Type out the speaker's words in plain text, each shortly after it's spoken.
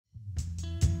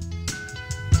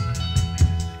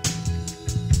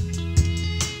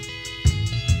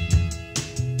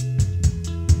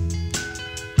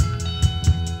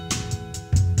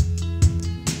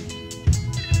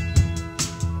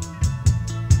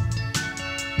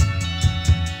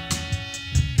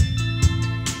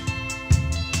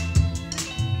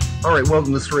All right,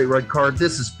 welcome to Straight Red Card.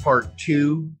 This is part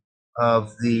 2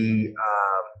 of the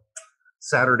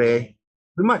Saturday.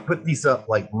 We might put these up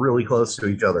like really close to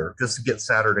each other just to get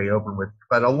Saturday over with.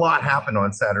 But a lot happened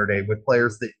on Saturday with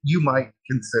players that you might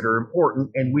consider important,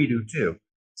 and we do too.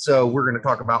 So we're going to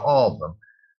talk about all of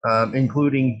them,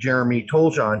 including Jeremy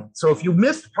Toljan. So if you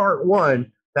missed part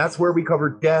 1, that's where we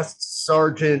covered Dest,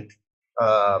 Sargent,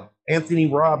 Anthony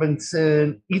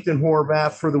Robinson, Ethan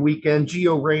Horvath for the weekend,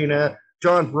 Gio Reyna,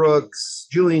 John Brooks,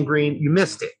 Julian Green. You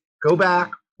missed it. Go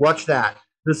back, watch that.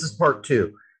 This is part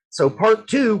 2. So part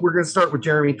 2, we're going to start with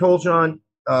Jeremy Toljan.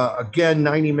 Again,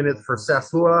 90 minutes for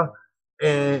Sassuolo.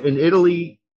 And in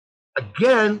Italy,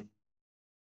 again,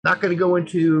 not going to go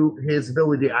into his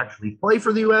ability to actually play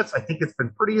for the U.S. I think it's been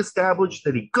pretty established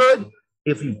that he could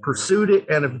if he pursued it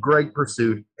and if Greg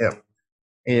pursued him.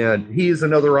 And he is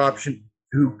another option,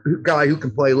 guy who can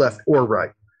play left or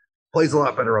right. Plays a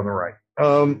lot better on the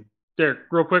right. Derek,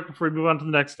 real quick before we move on to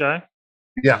the next guy.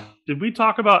 Yeah. Did we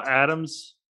talk about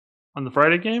Adams on the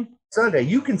Friday game? Sunday.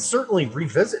 You can certainly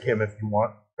revisit him if you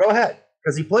want. Go ahead,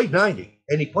 because he played 90,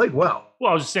 and he played well.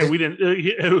 Well, I was just saying, we didn't.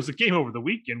 It was a game over the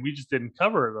weekend. We just didn't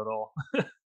cover it at all.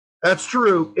 That's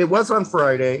true. It was on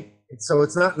Friday, so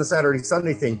it's not in the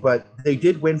Saturday-Sunday thing, but they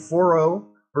did win 4-0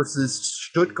 versus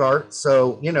Stuttgart.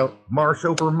 So, Marsh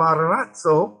over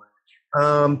Matarazzo.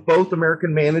 Both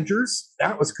American managers.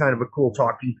 That was kind of a cool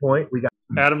talking point. We got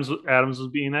Adams was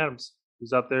being Adams.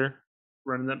 He's out there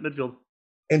running that midfield.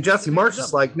 And Jesse Marsh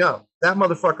is like, no, that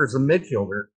motherfucker's a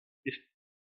midfielder.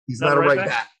 He's not a right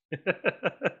back.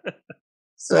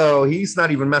 So he's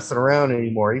not even messing around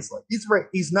anymore. He's like,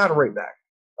 he's not a right back.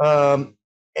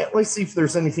 Let's see if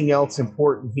there's anything else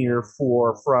important here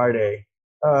for Friday.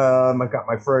 I got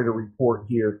my Friday report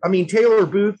here. Taylor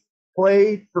Booth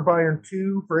played for Bayern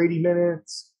 2 for 80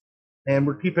 minutes, and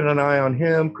we're keeping an eye on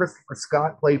him. Christopher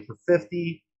Scott played for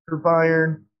 50 for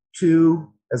Bayern 2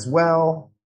 as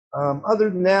well. Other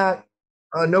than that,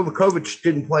 Novakovic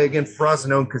didn't play against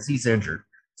Frosinone because he's injured.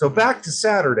 So back to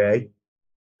Saturday,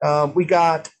 we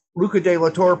got Luca De La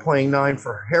Torre playing 9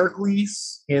 for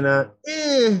Heracles in a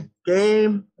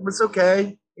game. It was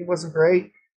okay. It wasn't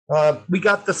great. We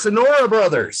got the Sonora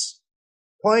brothers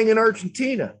playing in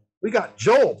Argentina. We got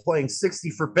Joel playing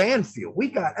 60 for Banfield. We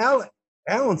got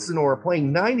Alan Sonora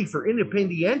playing 90 for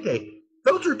Independiente.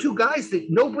 Those are 2 guys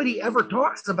that nobody ever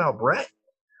talks about, Brett.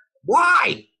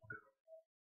 Why?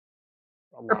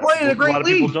 They're playing in a great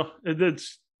league.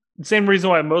 It's the same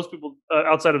reason why most people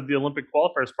outside of the Olympic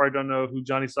qualifiers probably don't know who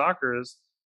Johnny Soccer is.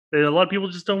 A lot of people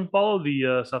just don't follow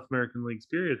the South American leagues,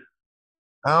 period.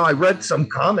 Oh, I read some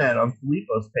comment on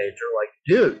Filippo's page. They're like,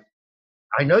 dude,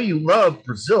 I know you love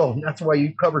Brazil, and that's why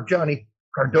you cover Johnny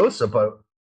Cardoso, but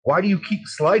why do you keep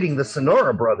sliding the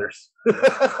Sonora brothers?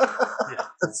 Yeah.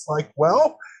 It's like,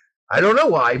 well, I don't know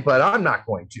why, but I'm not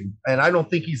going to. And I don't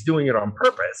think he's doing it on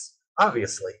purpose,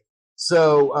 obviously.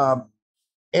 So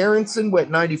Aronson went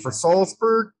 90 for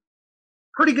Salzburg.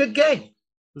 Pretty good game.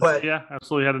 But yeah,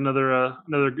 absolutely had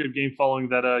another good game following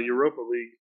that Europa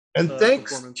League. And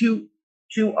thanks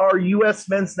to our U.S.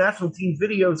 men's national team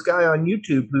videos guy on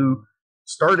YouTube who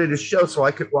started his show so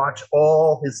I could watch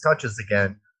all his touches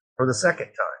again for the second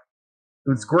time. It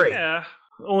was great. Yeah,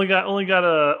 only got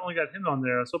him on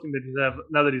there. I was hoping that he'd have,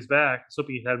 now that he's back, I was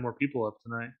hoping he had more people up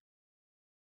tonight.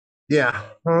 Yeah.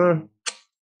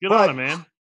 Good on him, man.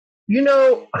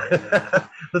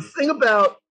 The thing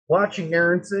about watching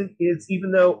Aronson is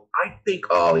even though I think,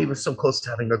 he was so close to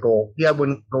having a goal. He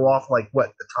wouldn't go off like,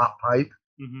 the top pipe?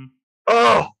 Mm-hmm.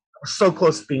 Oh, so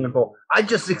close to being a goal. I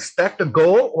just expect a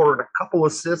goal or a couple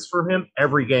assists from him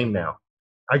every game now.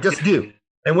 I just do.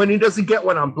 And when he doesn't get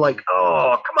one, I'm like,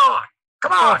 oh, come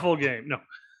on. Full game. No.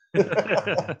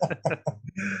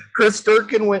 Chris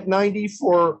Durkin went 90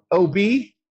 for OB.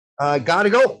 Got a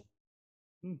goal.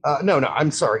 No,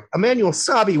 I'm sorry. Emmanuel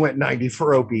Sabi went 90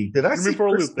 for OB. Did I say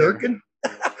Chris Durkin?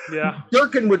 Yeah.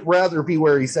 Durkin would rather be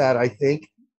where he's at, I think.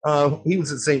 He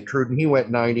was at St. Truden. He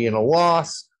went 90 in a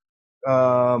loss.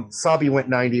 Sabi went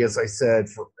 90, as I said,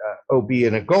 for OB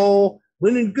and a goal.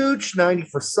 Lyndon Gooch, 90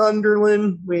 for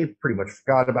Sunderland. We pretty much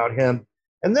forgot about him.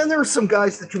 And then there are some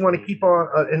guys that you want to keep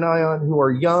an eye on who are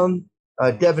young.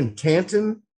 Devin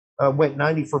Tanton went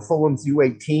 90 for Fulham's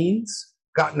U18s.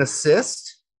 Got an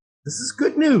assist. This is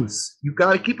good news. You've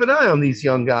got to keep an eye on these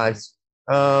young guys.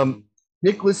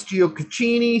 Nicholas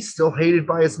Giocaccini, still hated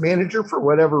by his manager for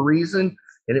whatever reason.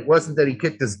 And it wasn't that he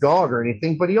kicked his dog or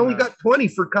anything, but he only got 20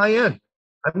 for Cayenne.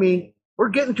 We're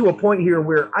getting to a point here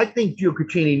where I think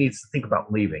Giocaccini needs to think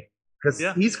about leaving because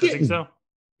he's getting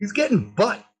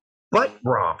butt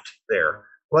romped there.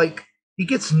 Like, he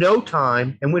gets no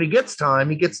time, and when he gets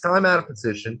time out of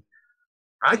position.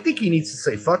 I think he needs to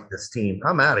say, fuck this team.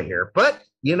 I'm out of here. But,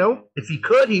 if he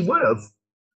could, he would have.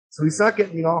 So he's not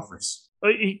getting the offers.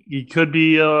 He could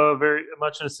be very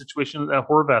much in a situation that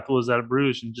Horvath was at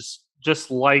Bruges and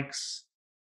just likes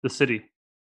the city.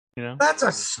 That's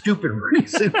a stupid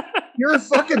reason. You're a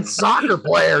fucking soccer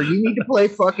player. You need to play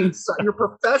you're a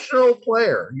professional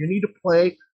player. You need to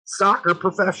play soccer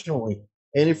professionally.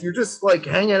 And if you're just like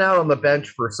hanging out on the bench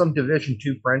for some Division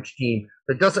II French team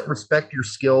that doesn't respect your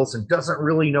skills and doesn't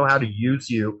really know how to use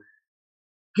you,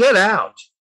 get out.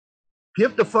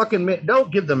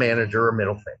 Don't give the manager a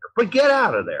middle finger, but get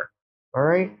out of there. All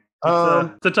right.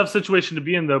 It's a tough situation to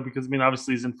be in, though, because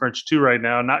obviously he's in French 2 right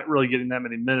now, not really getting that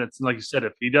many minutes. And like you said,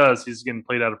 if he does, he's getting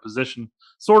played out of position,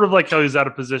 sort of like how he's out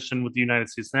of position with the United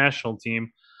States national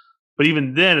team. But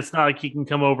even then, it's not like he can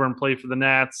come over and play for the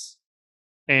Nats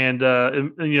and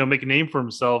make a name for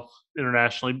himself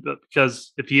internationally. But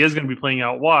because if he is going to be playing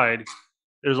out wide,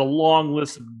 there's a long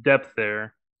list of depth there.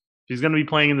 If he's going to be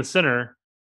playing in the center,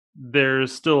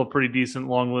 there's still a pretty decent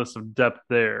long list of depth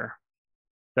there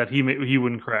that he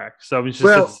wouldn't crack. So it's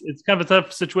kind of a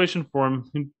tough situation for him.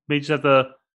 He may just have to,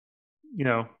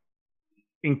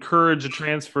 encourage a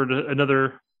transfer to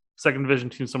another second division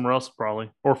team somewhere else,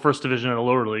 probably, or first division in a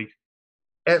lower league.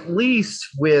 At least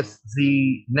with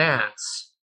the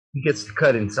Nats, he gets to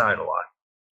cut inside a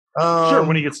lot. Sure,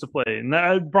 when he gets to play. And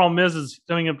the problem is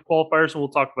coming up qualifiers, and we'll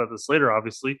talk about this later,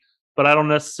 obviously. But I don't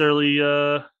necessarily.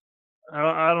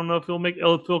 I don't know if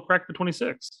he'll crack the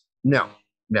 26. No.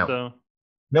 So.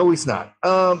 No, he's not.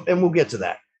 And we'll get to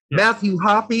that. Yeah. Matthew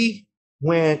Hoppe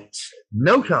went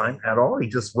no time at all. He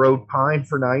just rode Pine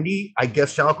for 90. I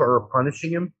guess Schalke are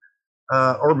punishing him.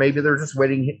 Or maybe they're just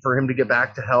waiting for him to get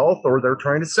back to health, or they're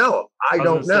trying to sell him. I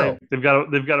don't know. They've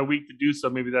got a week to do so.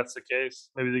 Maybe that's the case.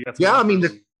 Maybe they got.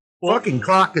 The fucking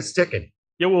clock is ticking.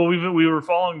 Yeah, well, we were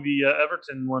following the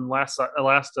Everton one last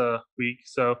week,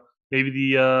 so maybe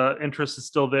the interest is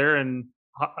still there, and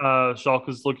Schalke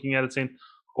is looking at it saying,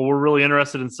 "Well, we're really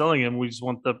interested in selling him. We just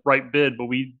want the right bid, but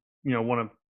we want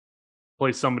to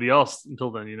play somebody else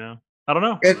until then." I don't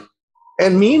know.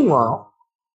 And meanwhile,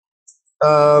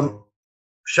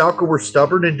 Schalke were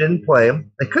stubborn and didn't play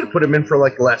him. They could have put him in for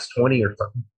like the last 20 or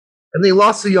something. And they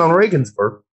lost to Jan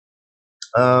Regensburg.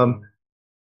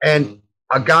 And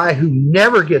a guy who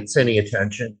never gets any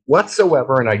attention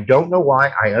whatsoever, and I don't know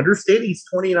why. I understand he's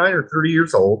 29 or 30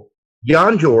 years old.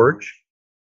 Jan George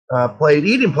played.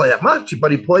 He didn't play that much,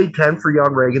 but he played 10 for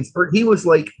Jan Regensburg. He was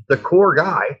like the core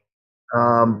guy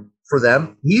for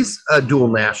them. He's a dual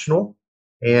national.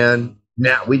 And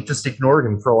now we just ignored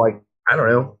him for like, I don't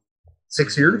know,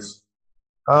 6 years.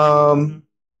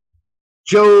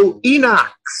 Joe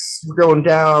Enochs going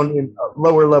down in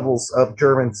lower levels of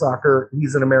German soccer.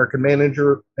 He's an American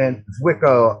manager. And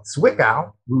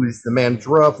Zwickau, who is the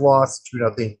manager of, lost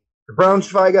 2-0 to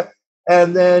Braunschweig.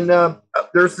 And then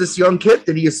there's this young kid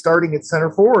that he is starting at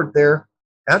center forward there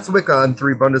at Zwickau in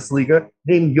 3 Bundesliga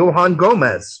named Johan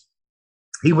Gomez.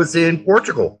 He was in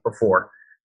Portugal before.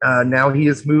 Now he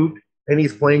has moved and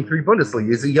he's playing 3 Bundesliga.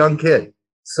 He's a young kid.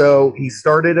 So he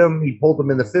started him. He pulled him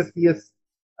in the 50th.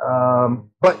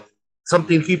 But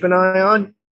something to keep an eye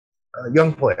on,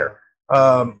 young player.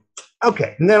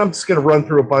 Okay, and then I'm just going to run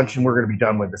through a bunch, and we're going to be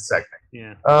done with this segment.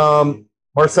 Yeah.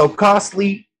 Marcel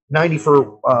Kostley, 90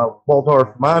 for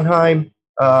Waldorf Mannheim.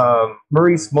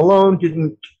 Maurice Malone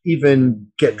didn't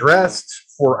even get dressed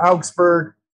for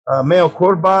Augsburg. Mayo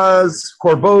Corboz,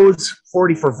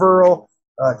 40 for Verl.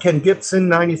 Ken Gibson,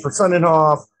 90 for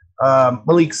Sonnenhof.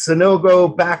 Malik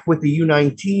Sanogo back with the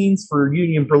U19s for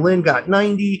Union Berlin, got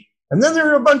 90. And then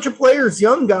there are a bunch of players,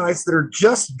 young guys, that are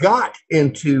just got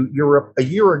into Europe a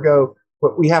year ago.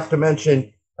 But we have to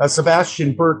mention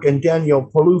Sebastian Burke and Daniel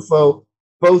Polufo,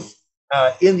 both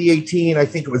in the 18. I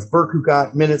think it was Burke who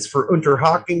got minutes for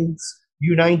Unterhaching's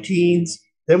U19s.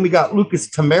 Then we got Lucas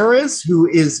Tamares, who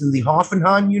is in the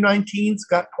Hoffenheim U19s,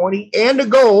 got 20 and a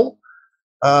goal.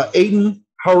 Aiden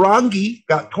Harangi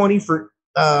got 20 for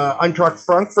Eintracht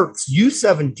Frankfurt's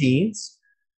U17s,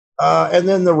 and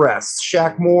then the rest.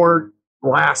 Shaq Moore,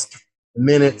 last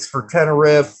minutes for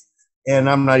Tenerife, and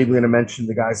I'm not even going to mention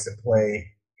the guys that play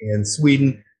in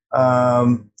Sweden.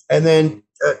 And then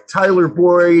Tyler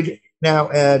Boyd, now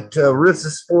at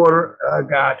Rizespor,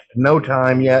 got no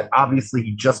time yet. Obviously,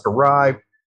 he just arrived.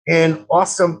 And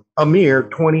Awesome Amir,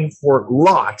 20 for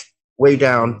Lot, way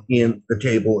down in the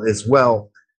table as well.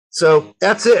 So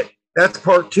that's it. That's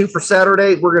part 2 for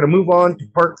Saturday. We're going to move on to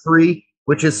part 3,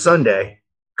 which is Sunday.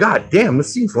 God damn,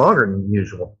 this seems longer than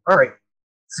usual. All right.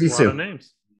 See you soon. A lot of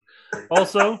names.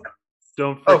 Also,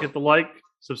 don't forget to like,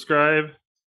 subscribe,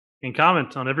 and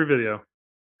comment on every video.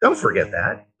 Don't forget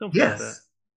that. Don't forget that.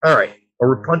 All right.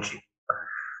 Or we'll punch you.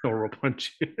 Or we'll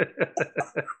punch you.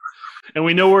 And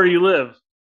we know where you live.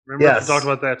 Remember, Yes. we talked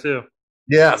about that too.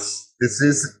 Yes, this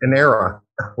is an era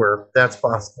where that's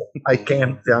possible. I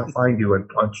can find you and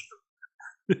punch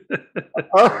you.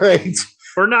 All right.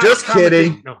 Or not. Just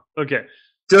kidding. No. Okay.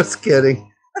 Just kidding.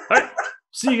 All right.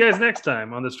 See you guys next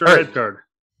time on the Straight Red Card.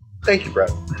 Thank you,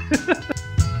 Brett.